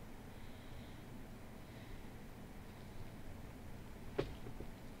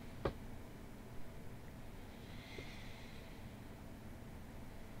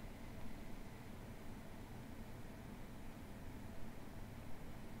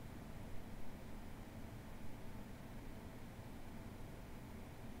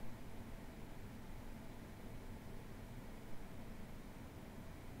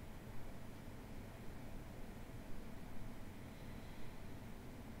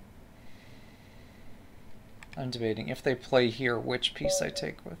 I'm debating if they play here, which piece I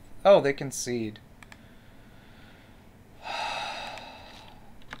take with. Oh, they concede.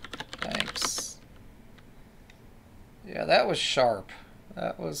 Thanks. Yeah, that was sharp.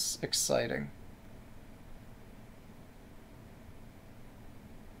 That was exciting.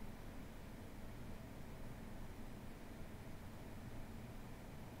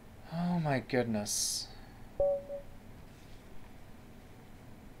 Oh my goodness.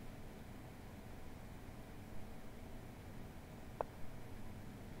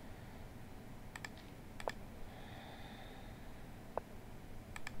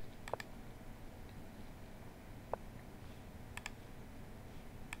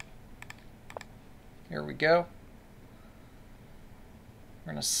 Here we go.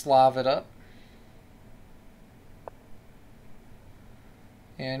 We're going to Slav it up.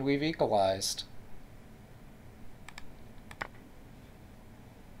 And we've equalized.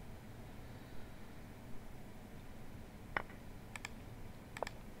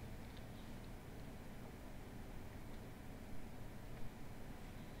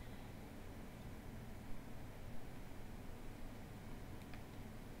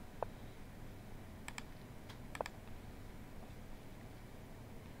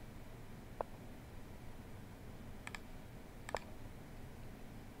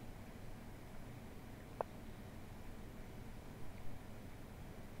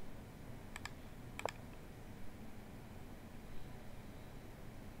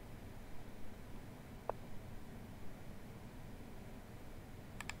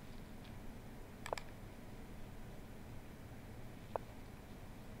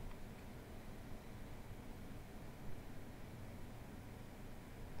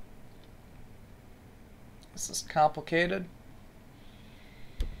 This is complicated.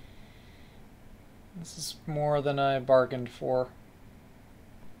 This is more than I bargained for.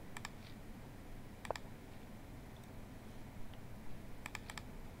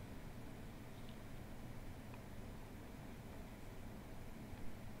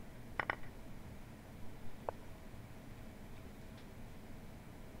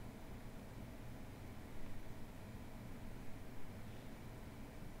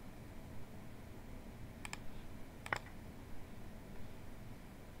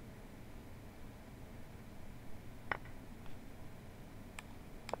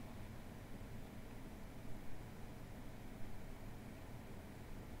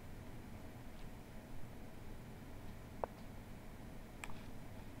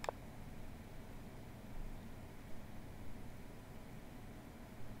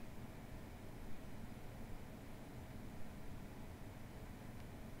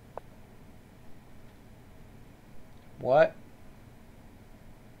 What?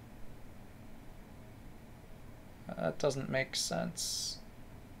 That doesn't make sense.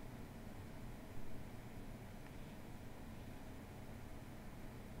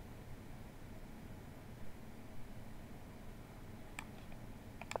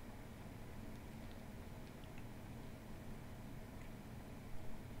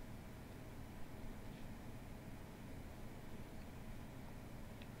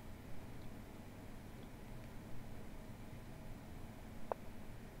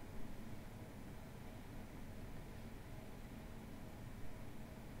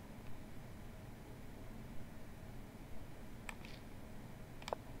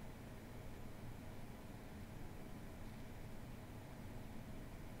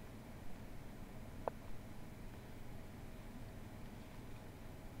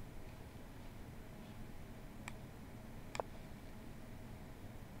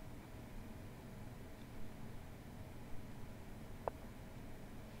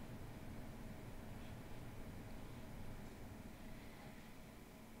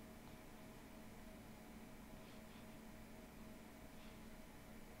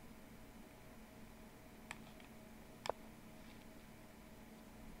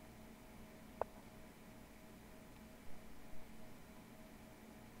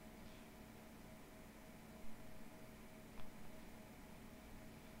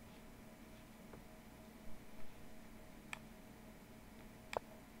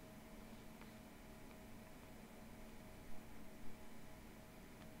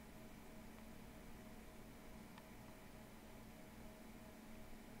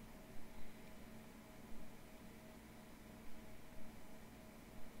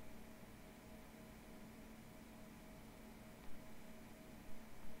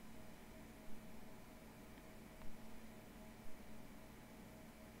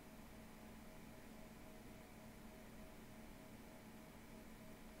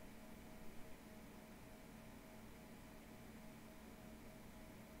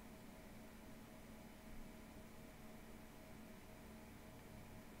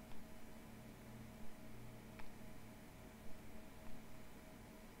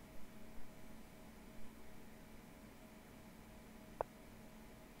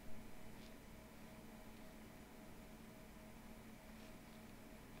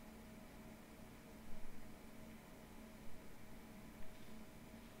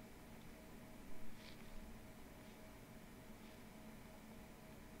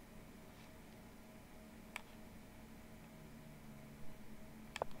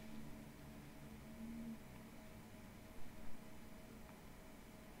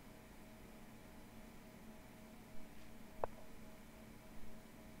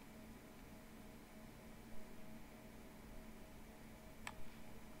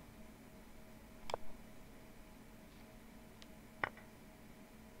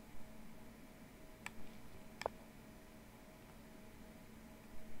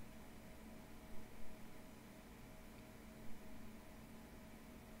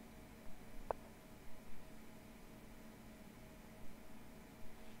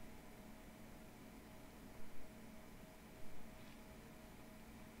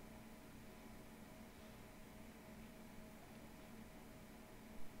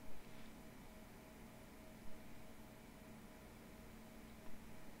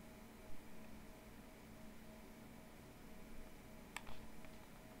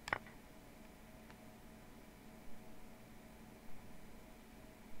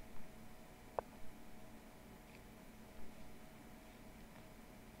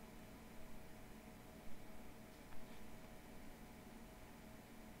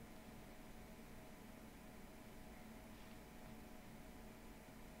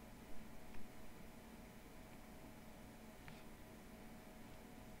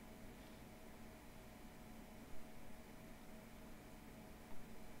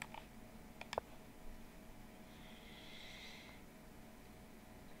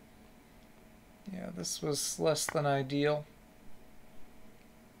 This was less than ideal.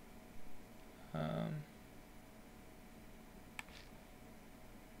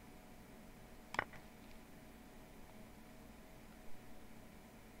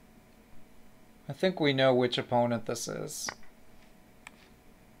 I think we know which opponent this is.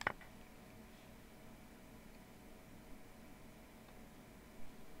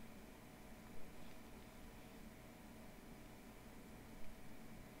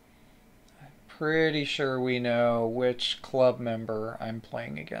 Pretty sure we know which club member I'm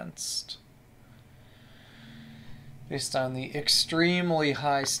playing against, based on the extremely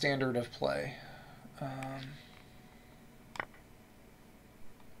high standard of play.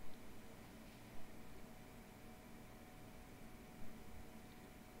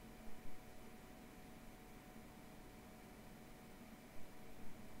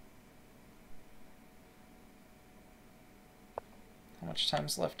 How much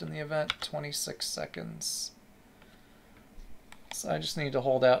time's left in the event? 26 seconds. So I just need to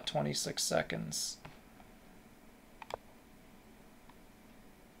hold out 26 seconds.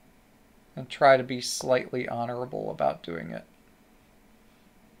 And try to be slightly honorable about doing it.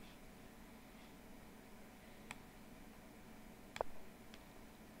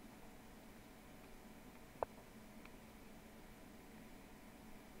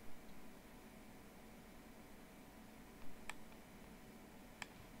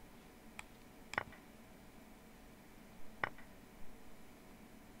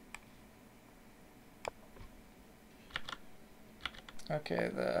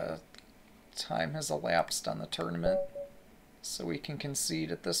 Okay, the time has elapsed on the tournament, so we can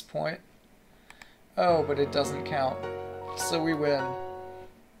concede at this point. Oh, but it doesn't count, so we win.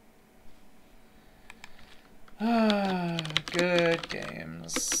 Good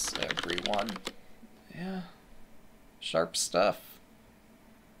games, everyone. Yeah, sharp stuff.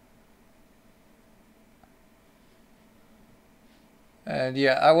 And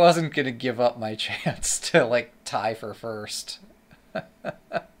yeah, I wasn't gonna give up my chance to like tie for first.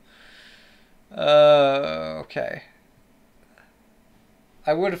 Okay.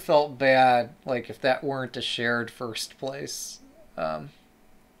 I would have felt bad, like, if that weren't a shared first place.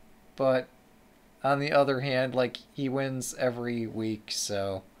 But on the other hand, like, he wins every week,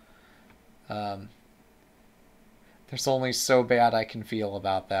 so there's only so bad I can feel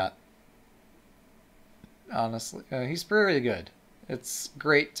about that. Honestly, he's pretty good. It's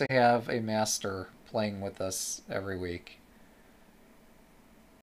great to have a master playing with us every week.